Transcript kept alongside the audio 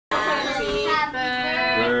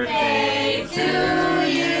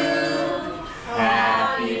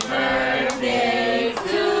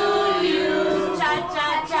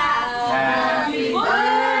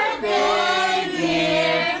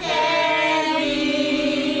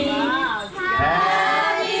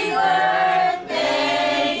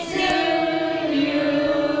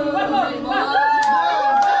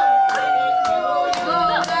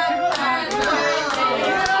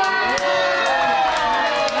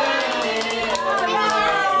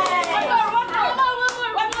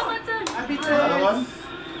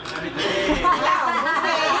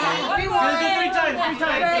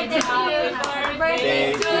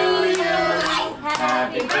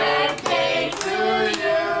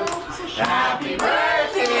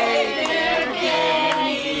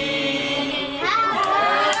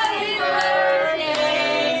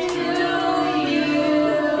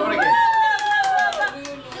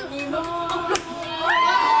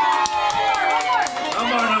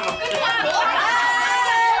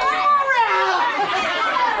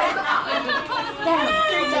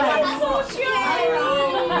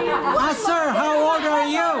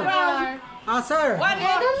sir. One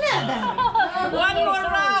more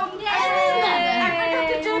round. Yay. I forgot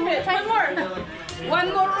to do it. One more. One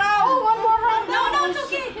more round. Oh, one more round. No, it's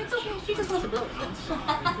okay. It's okay. She just wants to blow.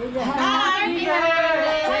 Happy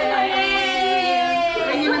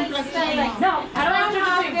birthday. No, I don't want to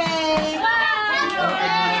do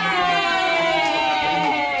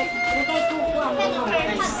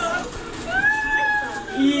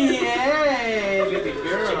Yay, baby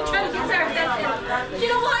girl. She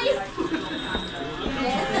don't want you.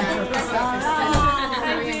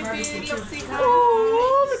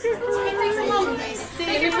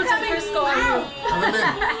 Thank you for coming.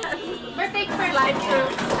 Birthday for live through.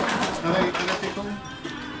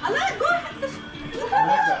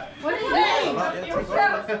 What is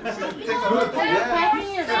that?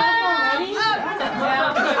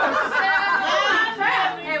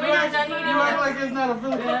 Hey, we are done eating. You act like it's not a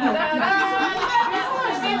Filipino.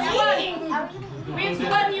 Which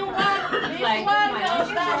one you want? Which one?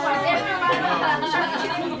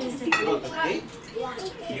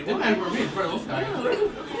 You didn't for me, bro.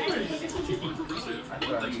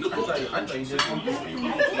 I thought you just wanted to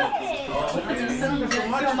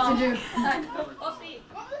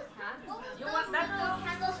You want that?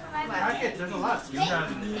 There's a lot. You had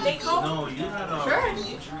no, you had Sure.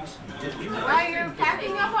 Why you're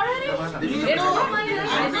packing up already?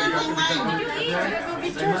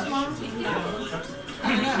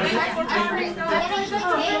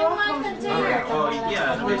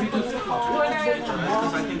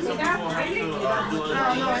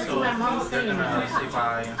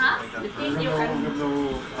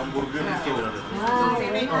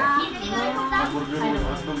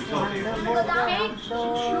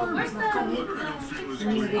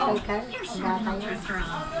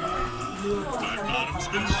 Bottom's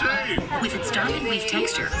been saved. With its dark and weave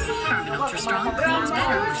texture, Carbon Ultra Strong cleans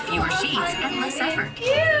better with fewer sheets and less effort.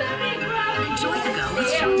 Enjoy the go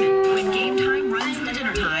with Charmin. When game time runs into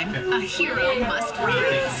dinner time, a hero must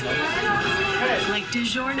rise. Like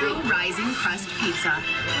DiGiorno Rising Crust Pizza.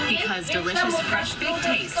 Because delicious, fresh, big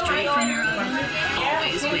taste straight from your oven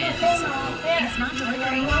always wins. It's not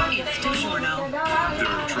delivery, it's DiGiorno. There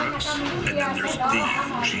are trucks, and then there's the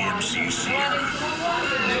GMC Sierra.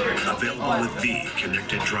 Available with the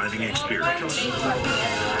connected driving experience.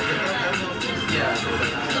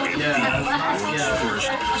 And the world's first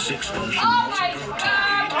 6-function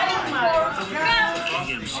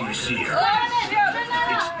GMC Sierra.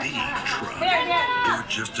 It's the truck. Or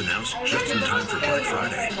just announced just in time for Black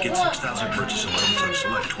Friday. Get 6,000 purchase allowance on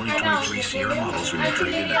select 2023 Sierra models when you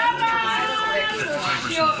trade in that vehicle. That's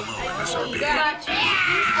 5% below MSRP.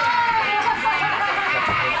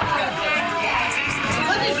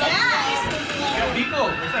 What is that? Biko.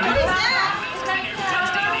 What is that?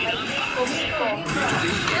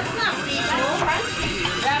 That's not Biko.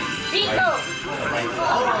 That's Biko.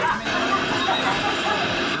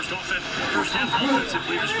 First half offensive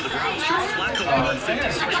leaders for the Browns. Joe Flacco on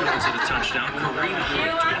 56 yards and a touchdown. Kareem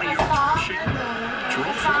Hunt 20 yards rushing.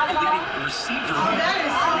 Jerome Ford leading receiver. 3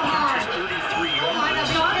 catches, 33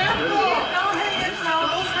 yards.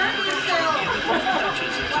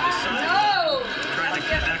 Touches into the side. Trying to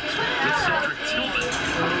connect with Cedric Tillman.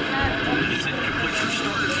 And it's incomplete. Your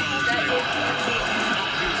starter foul today.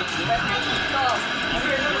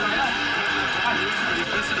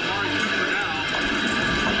 Listen to Mari Cooper now.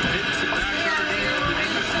 It's back underneath. The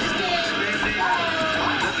defense is still expanding.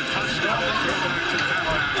 Then the touchdown, the throwback to the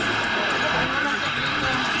halfback.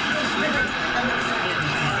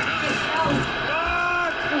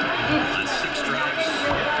 That's 6 drives.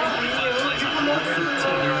 25 plays,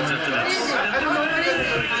 113 yards after that.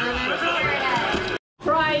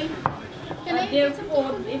 Try their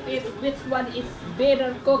food if which one is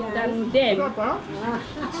better cooked than them.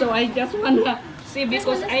 So I just wanna see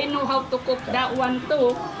because I know how to cook that one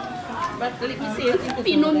too. But let me see.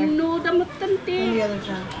 Pinuno damatante.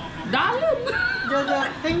 Dalam.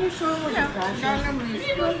 Can you show what the trash is?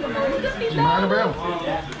 Ano ba yun?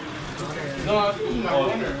 No,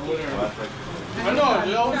 I know,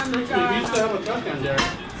 they always trick me. We used to have a truck in there.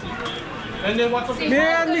 And then what's the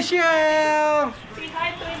Man, Michelle! Say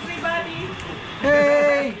hi to everybody.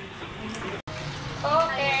 Hey!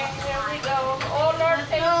 Okay, here we go. Oh Lord,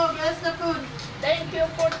 thank you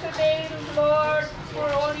for today, Lord, for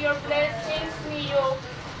all your blessings. May you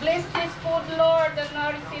bless this food, Lord, and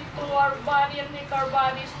nourish it to our body and make our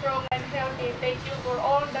body strong and healthy. Thank you for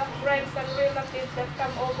all the friends and relatives that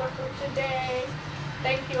come over for today.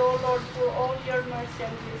 Thank you, O Lord, for all your mercy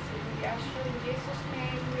and blessing. We ask you in Jesus'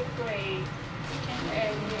 name we pray.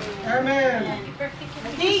 Amen. Amen. Happy birthday,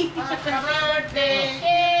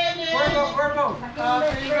 Corbo!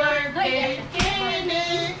 Happy birthday,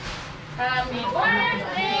 Kenny! Happy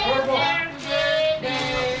birthday,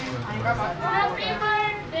 Kenny. Happy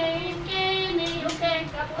birthday, Kenny. Okay,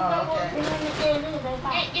 kapunta mo.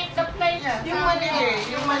 Get the plate. Yung maliit,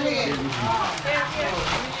 yung maliit. Here.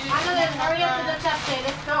 Hurry up to the chapche.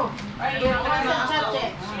 Let's go. You want the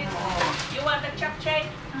chapche? You want the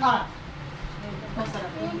chapche?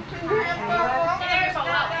 Masarap yun. There's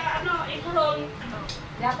the egg roll.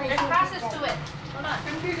 There's process to it. Hold on.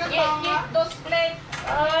 Get those plates.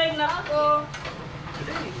 Ay, nako.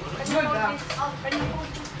 Good ah.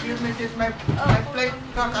 Excuse me, sis, my plate.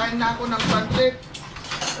 Kakain na ako ng pancit.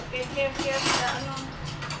 Okay, here, the ano.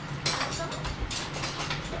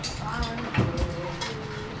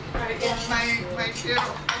 I eat my share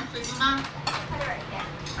of pancit na.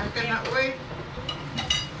 I cannot wait.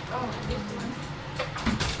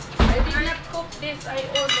 I did not cook this, I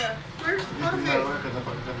order. Where's Jorge?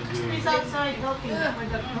 He's outside helping.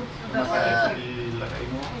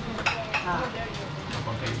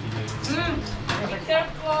 Be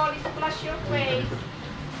careful, splash your face.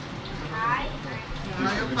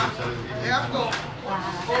 Ayaw pa. Eh ako.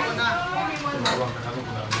 Oo na.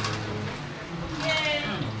 Yay!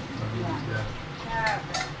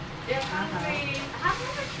 They're hungry.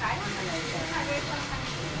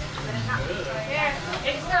 Here,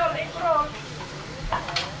 egg roll, egg roll.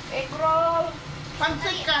 Egg roll.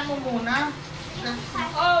 Pancit ka mo muna.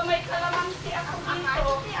 Oh, may kalamansi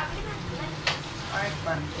ako dito. Ay,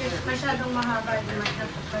 pancit. Masyadong mahaba. Di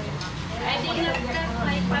masyadong kayo. I did not cut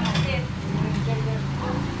my pancit.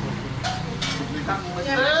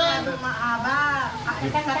 Kaya masyadong mahaba.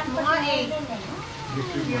 Cut mo nga eh.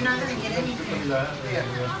 You're not gonna get anything.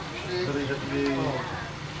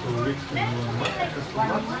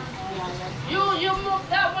 You move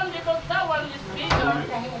that one because that one is bigger.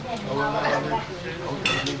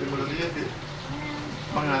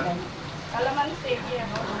 Kalamansi, yeah.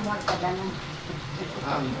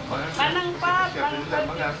 Manang pa, manang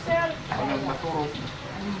yourself.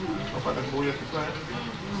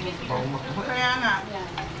 Kaya nga.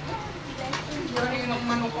 Yun yung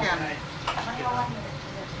manok yan.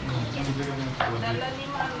 Dala ni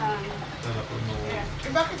Manang. Eh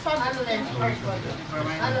bakit pa?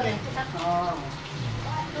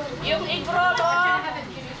 Yung egg roll, oh.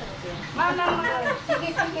 Manang.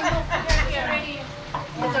 Sige. Ready.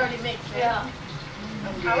 It's already mixed. Yeah.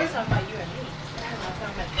 I was talking about you and me.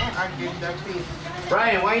 I give that piece.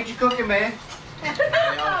 Brian, why ain't you cooking, man?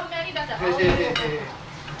 Oh, Maggie does that.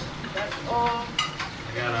 That's all.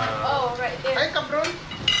 Oh, right there. Ay, kabron.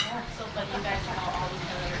 So funny, you guys know all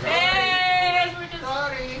each other. Hey, we're just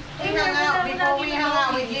Sorry. We hung out before we hung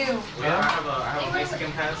out with you. I have a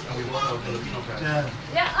Mexican pass and we both have a Filipino pass.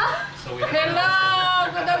 Yeah. So we have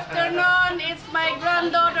hello, good afternoon. It's my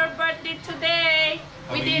granddaughter's birthday today.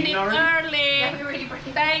 We did it early. Yeah, we already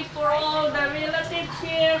breaking. Thanks for all the relatives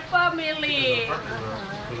here, family.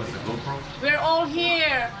 We're all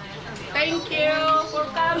here. Thank you for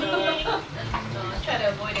coming. Try to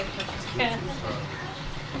avoid it as much as you can.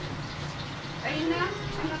 Ayun na,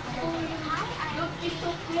 anak ko. Look, it's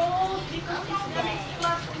so close because it's gonna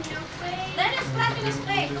splash on your face. Let it splash in his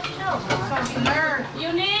face. Don't you know?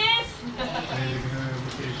 Eunice,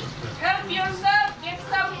 help yourself. Get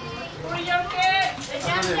some for your kid.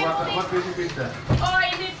 Oh,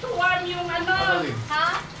 I need to warm yung ano.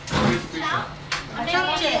 Huh?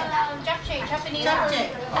 Japchae. Japanese.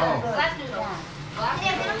 Japchae. Glass noodles.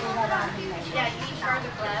 Yeah, you each share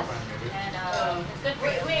the glass. And it's good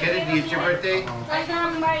for you. Kennedy, it's your birthday? I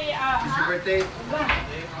have my, It's your birthday?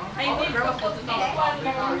 I need to put this one.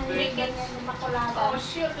 Oh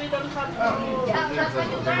shoot, we don't have no.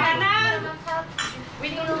 Manang, we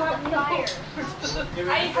don't have no.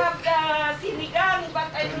 I have the sinigang,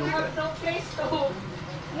 but I don't have no place to.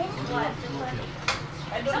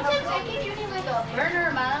 I don't Sometimes have I keep using like a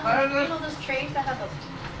burner, man. You know those trays that have a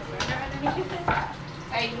burner underneath it?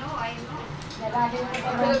 I know. I know. You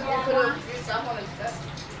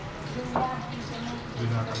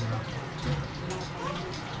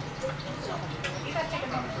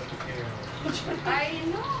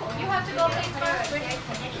have to go take first.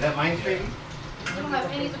 Is that mine, baby? You don't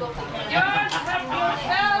have any to go take first. Yours, help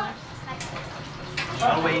yourself.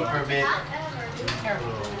 I'll wait for a bit.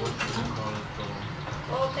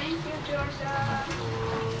 Oh, thank you, Georgia.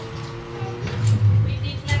 We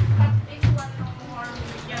did not cut this one no more.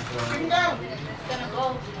 We just It's gonna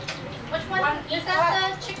go. Which one? Is that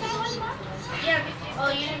the chicken one, Mom? yeah, this is. Oh,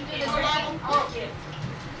 you didn't do the turkey? Oh, okay.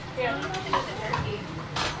 Here. You didn't do the turkey.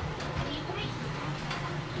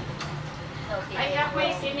 Okay. I have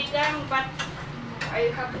my sinigang, but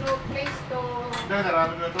I have no place to.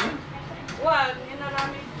 One,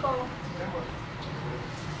 inaramid ko.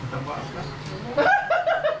 You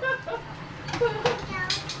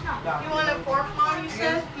want a pork, Mom, you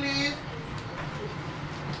said? Yes, please.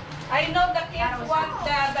 I know the kids want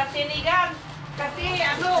the sinigang. Kasi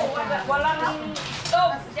ano, walang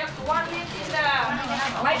stove. Just one it in the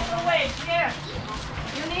microwave. Here.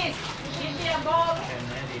 Eunice, give me a bowl.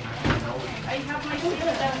 I have my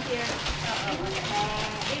sinigang here.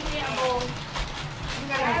 Give me a bowl.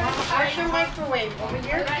 Where's your microwave? Over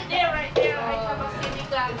here? Right there, right there. I have a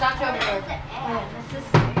sinigang.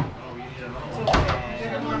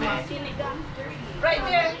 Sinigang. Right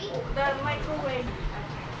there, the microwave.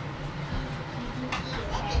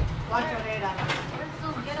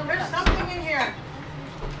 There's something in here.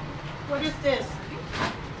 What is this?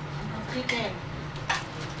 Chicken.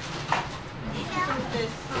 What is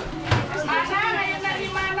this? Mana, ngayon na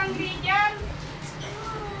lima ng bigyan.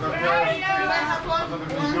 Where are you? Can I have one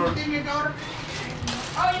vinegar?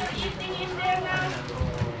 Oh, you're eating in there now.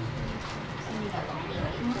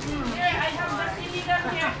 Here, I have the sinigang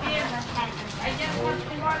here, kid. I just want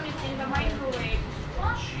to warm it in the microwave. I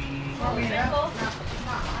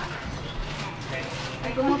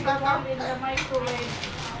want to warm it in the microwave.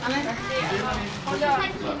 Hold on.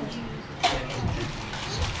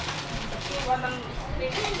 Kasi walang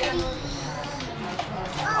stick dyan.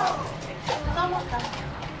 It's almost done.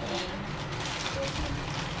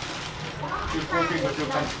 You're cooking, but you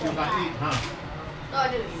can't eat, huh? No, I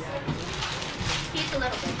do. Eat a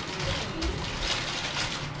little bit.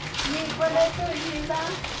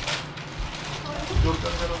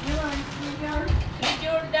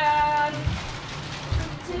 Jordan.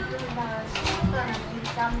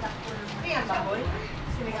 Ayan, baboy.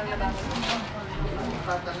 Sinigang na baboy.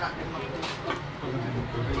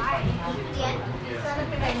 Sana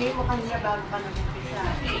pinainin mo kanina bago ka nag-umpisa.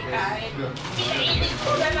 Pinainit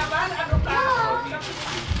ko na naman. Ano ka?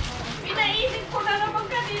 Pinainit ko na naman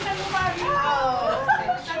kanina lumari.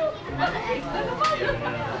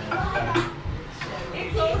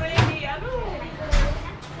 It's already, ano?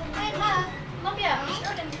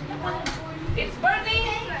 It's burning?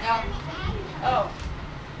 Oh.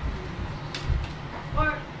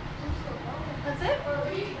 That's it?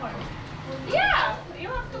 Yeah, you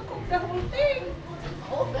have to cook the whole thing.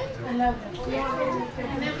 I love it.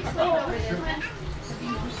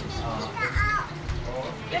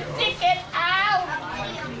 You take it out.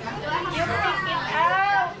 You take it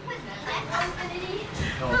out.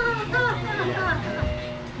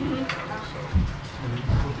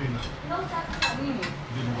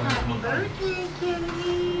 Happy birthday,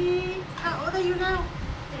 Kelly. How old are you now?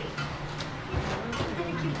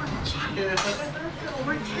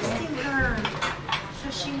 We're testing her. So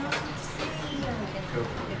she knows what to say.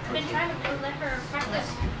 I've been trying to let her practice.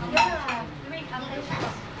 Yeah.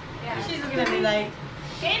 Yeah. She's gonna be like,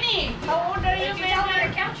 Kenny, how old are you, If you tell her baby?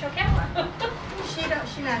 to count, she'll count. she's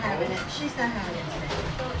not having it. She's not having it.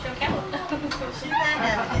 She'll count. She's not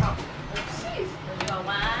having it. You go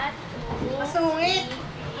 1, 2, Masungit.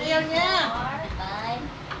 3, Ayaw niya. 4, 5,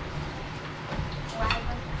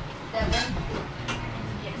 7.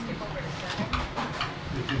 Yeah, skip over to 7.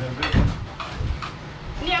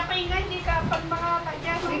 Hindi, apay nga, hindi ka pag mga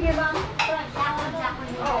kanya. Sige ba?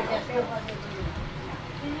 Oh,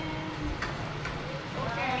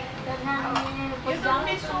 You don't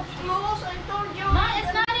be so close, I told you. Ma,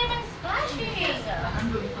 it's not even splashing. If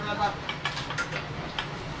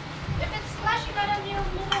it's splashing, then you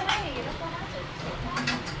move away. That's what happens.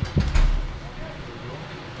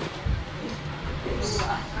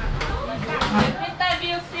 Every time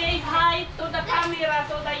you say hi to the camera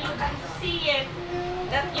so that you can see it,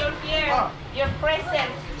 that you're here, you're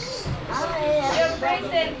present. You're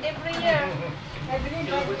present every year.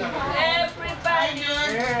 Everybody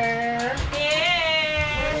here.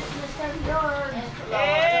 Here.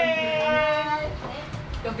 Hey.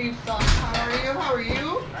 The beef sauce. How are you? How are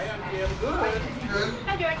you? I am good. Good.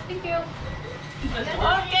 Hi, George. Thank you.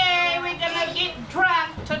 Okay, we're gonna get drunk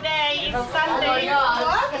today. It's Sunday. Oh,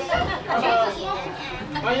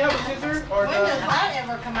 you have a scissor? Or When does that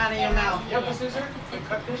ever come out of your mouth? you have a scissor? To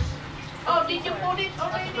cut this? Oh, did you put it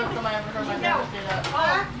already? No.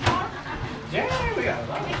 Huh? Yeah, we got a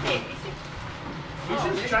lot. Is it? We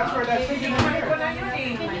should transfer that chicken in here.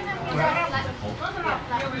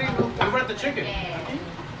 What about the chicken?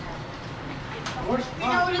 Where's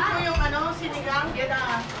Pinaulit mo yung ano, sinigang? Yeah.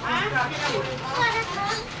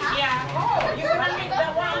 Oh, you can make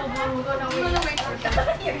that one. You're gonna wait for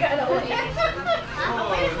that. You're gonna wait. I'm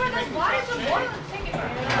waiting for this water to boil. Take it.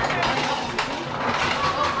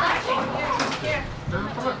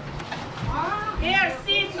 Here,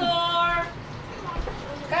 scissor.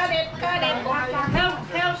 Cut it, cut it. Help,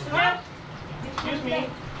 help, help. Excuse me.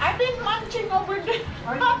 I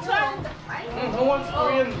wants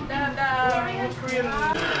Korean? Korean. I'm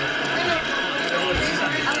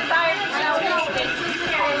tired now.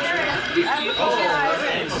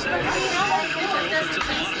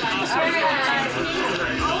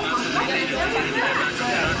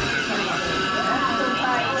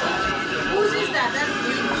 Whose is that? That's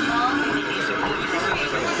you.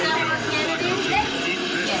 Was that for Kennedy? Yes.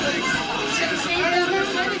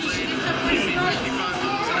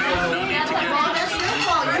 That's your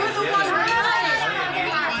fault. You're the one who got it.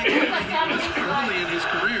 Early in his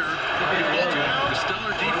career, he built a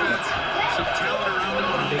stellar defense, some talent around him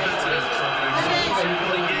on offense, and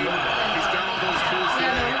he's got all those tools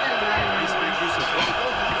today. He's made use of both.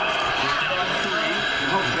 Down 3.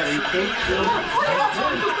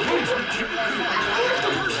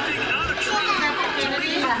 Bursting out of trouble.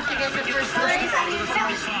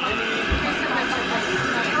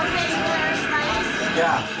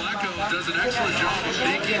 Flacco does an excellent job of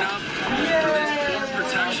making up for this poor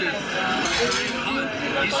protection by Kareem Hunt.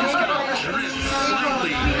 He's just going to drift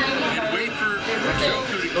slightly and wait for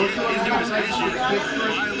Njoku to get into his vision,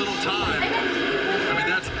 buy a little time. I mean,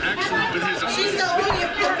 that's excellent with his eyes. She's the only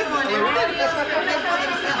important one. Everybody else is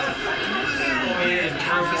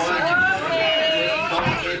Half a second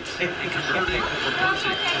and converting or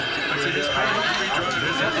pushing to his final 3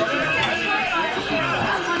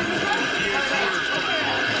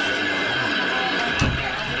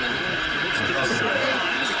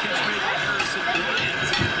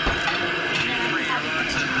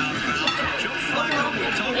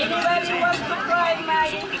 Anybody wants to try my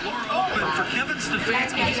open for Kevin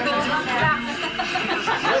Stefanski.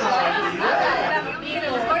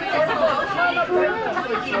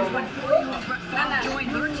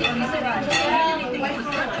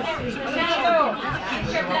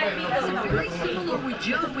 Very similar with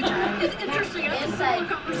Joe, which is interesting. I had a similar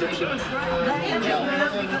conversation with Brian and Joe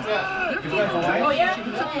because they're people. Oh, yeah? The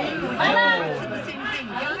same thing.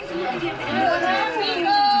 Guys who did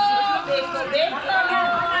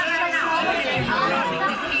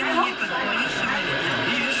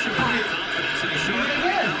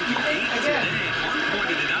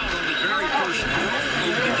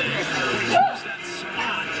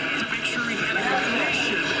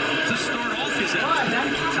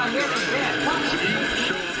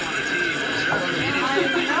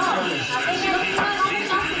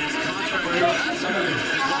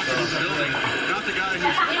Not the guy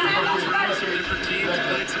who's from some different teams,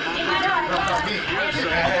 played some opportunities here, so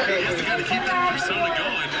he has to kind of keep that persona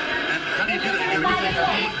going. And how do you do that?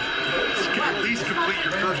 You at least complete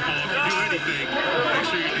your first ball. If you do anything, make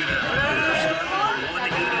sure you do that. Start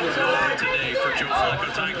 1-8-0 today for Joe Flacco,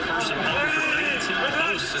 tying Carson Palmer for 19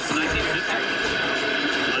 posts since 1950.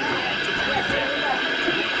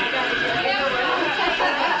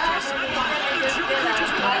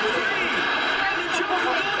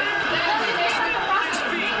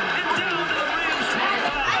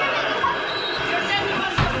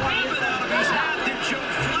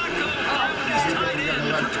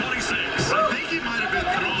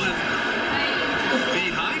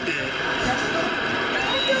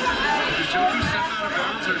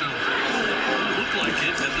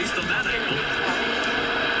 At least on that angle.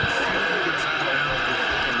 Gets out of bounds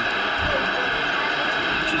before.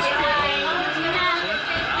 Just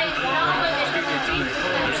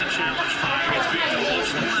there's a challenge flying. It's being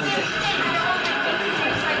launched the left foot.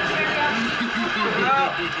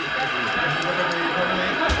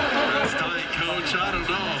 That's tight, coach. I don't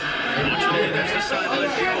know. There's the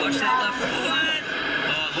sideline view. Watch that left foot.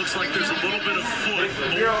 It looks like there's a little bit of foot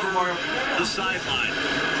over the sideline.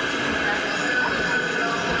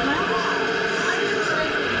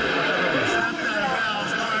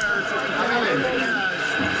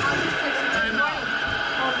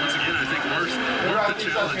 Once again, I think worth the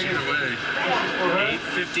challenge either way.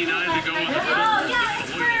 8:59 to go in the third.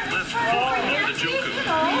 Left foot of Njoku.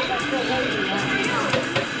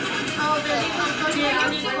 Oh, really? Uncle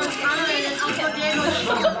Diego was fine, and Uncle Diego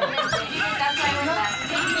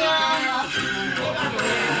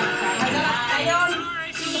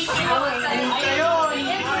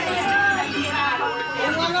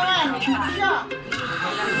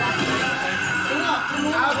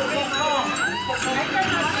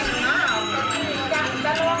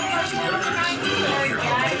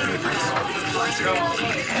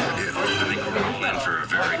I think we're all in for a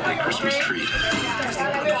very big Christmas treat.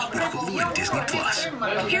 With Hulu and Disney Plus.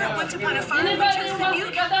 Here at Once Upon a Farm, we chose the new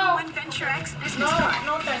One Venture X business card.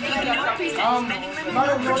 With no preset spending limit,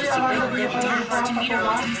 purchasing real tax to meet our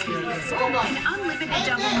business needs. And unlimited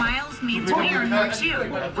double miles means we earn more too.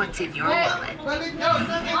 What's in your wallet?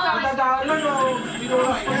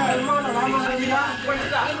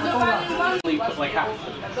 put like half,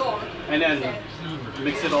 and then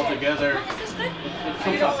mix it all together.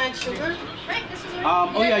 You don't like sugar?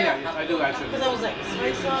 Oh yeah, I do actually. Because I was like,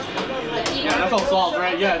 soy sauce. Yeah, that's all salt,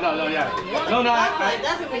 right? Yeah, no, That's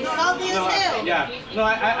salty as hell. yeah, no,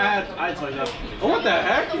 I add soy sauce. Oh, what the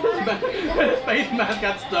heck? His face mask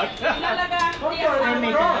got stuck. I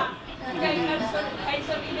make that.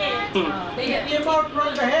 Came out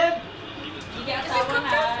from the head.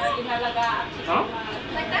 Huh?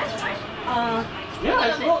 Like that's fine. Yeah,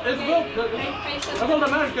 it's good. That's all that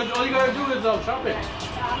matters because all you gotta do is chop it.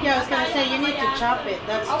 Yeah, I was gonna say you need to chop it.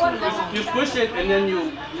 That's too long. You squish it and then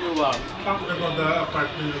you chop it.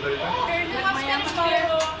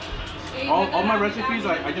 All my recipes,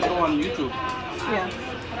 I just go on YouTube. Yeah.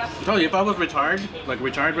 I tell you, if I was retired, like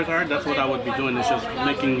retired, that's what I would be doing. Is just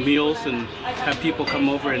making meals and have people come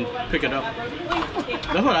over and pick it up.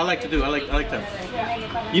 That's what I like to do. I like that.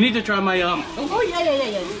 You need to try my Oh yeah.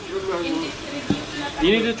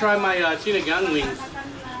 You need to try my sinigang wings.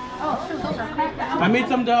 I made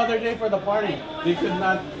some the other day for the party. They could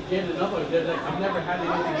not get enough of it. Like, I've never had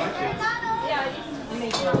anything like this.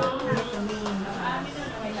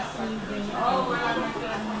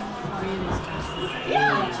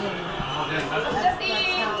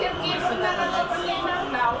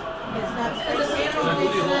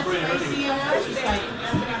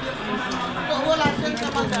 Wala siya sa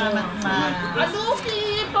mag-anak na. Ano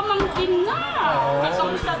si pamangkin na?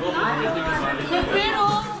 Kasausap na. Pero,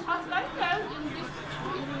 as I said,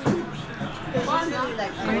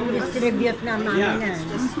 Distribute na namin yan.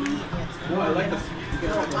 No, I like this.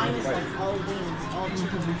 Mine is like all wings, all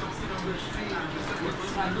chicken.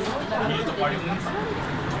 Use the party wings.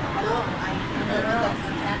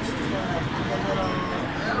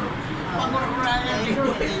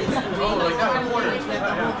 Oh, like that.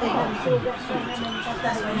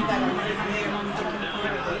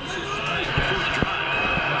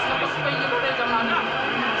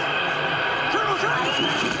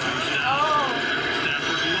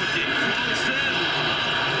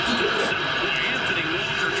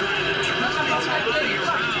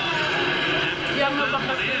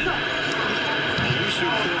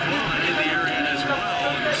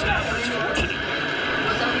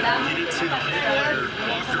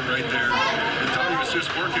 Right there. I thought he was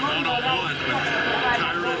just working one-on-one with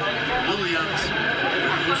Kyron Williams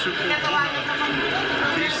and Musu Corona.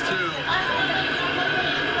 These two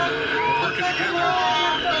working together.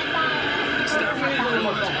 And Stafford didn't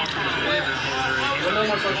realize Walker was playing that ball there. He's out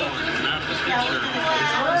of the ball and he's out of the picture.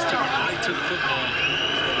 He's taking right to the football.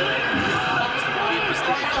 It's a big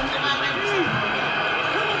mistake.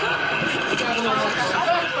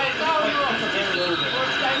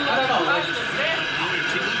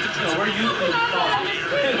 We're used to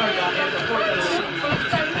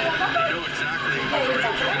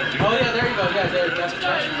Oh yeah, there you go. Yeah, there. That's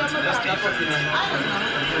what you know.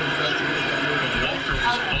 Walker was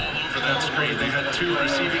all over that screen. They had 2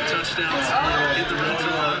 receiving touchdowns in the red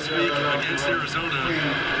zone last week against Arizona.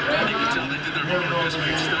 And you can tell they did their homework this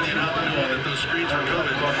week, studying up, knowing that those screens were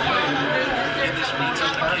coming. In this red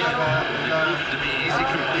zone again, they proved to be easy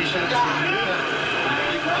completions.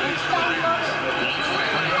 Big plays for the Rams.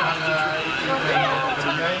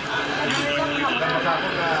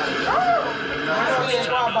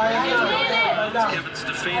 Kevin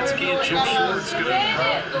Stefanski and Jim Schwartz going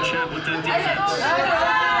to chat with that defense.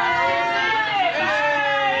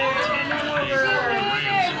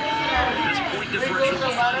 This point differential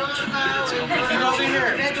the final 2 minutes of the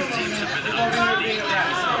third. Two teams have been up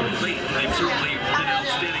late. They've certainly been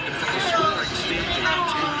outstanding from a scoring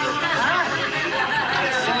standpoint.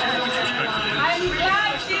 6 points respectively.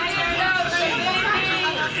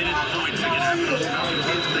 Hidden points that can happen.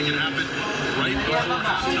 They can happen right before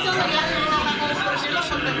halftime.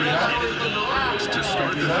 Especially the Rams needed the Bulldogs to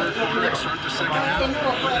start the third quarter and start the second half.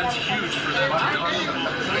 But that's huge for them to double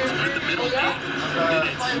in the middle 8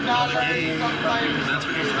 minutes of the game. And that's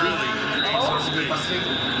when you really create some space.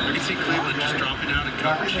 I can see Cleveland just dropping out in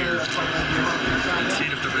coverage here and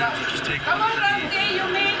seeing if the Rams will just take one for the lead. you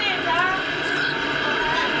made it, huh?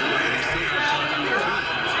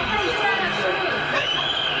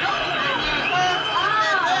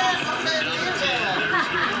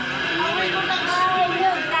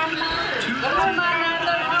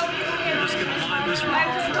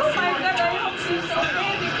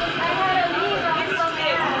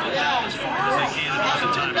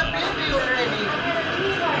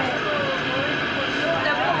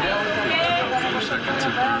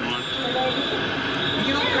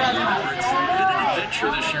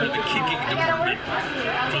 Venture this year in the kicking department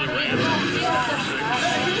for the Rams.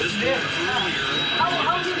 This game earlier,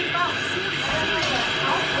 44,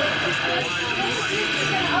 pushed wide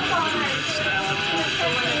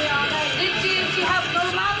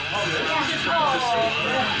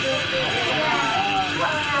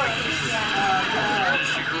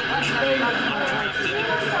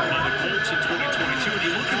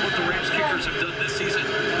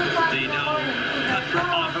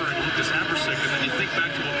think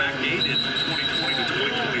back to what McNay did from 2020 to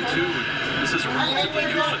 2022, and this is a relatively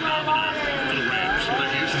new phenomenon for the Rams. So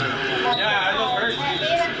they're used to it. Yeah, I just heard. It's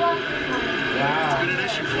been an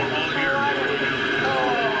issue for them all year.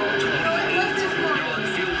 28 40-yard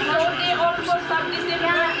field goal So they almost have the same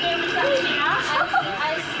game touching us.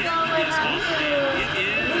 I still would have to. It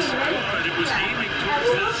is good. It was aiming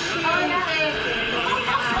towards the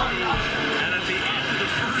and at the end of the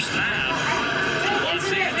first half,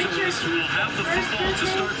 Los Angeles will have the football to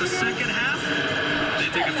start the second half. They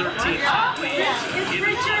take a 13-point lead. It's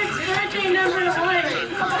Richard's birthday number 1.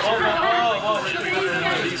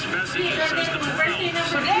 These messages as the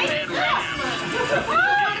Browns and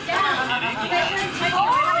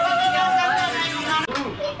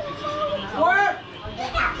What?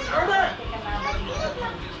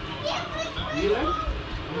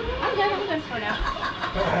 I'm done for now.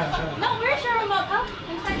 No, where's your remote? Oh,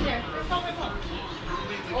 inside there. There's no remote.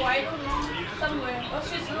 Oh, I don't know. Somewhere. Oh,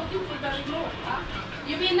 she's looking for the remote.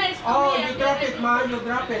 You mean nice to Oh, me? you drop it, Ma. You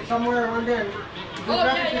drop it somewhere on there. You Oh, drop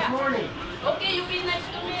yeah, it this yeah. morning. Okay, you be nice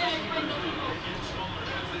to me. I find it.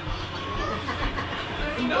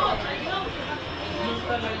 No, I know.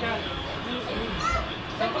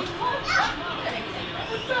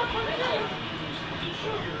 What's up?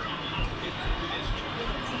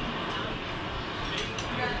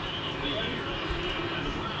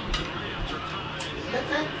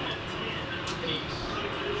 That's it.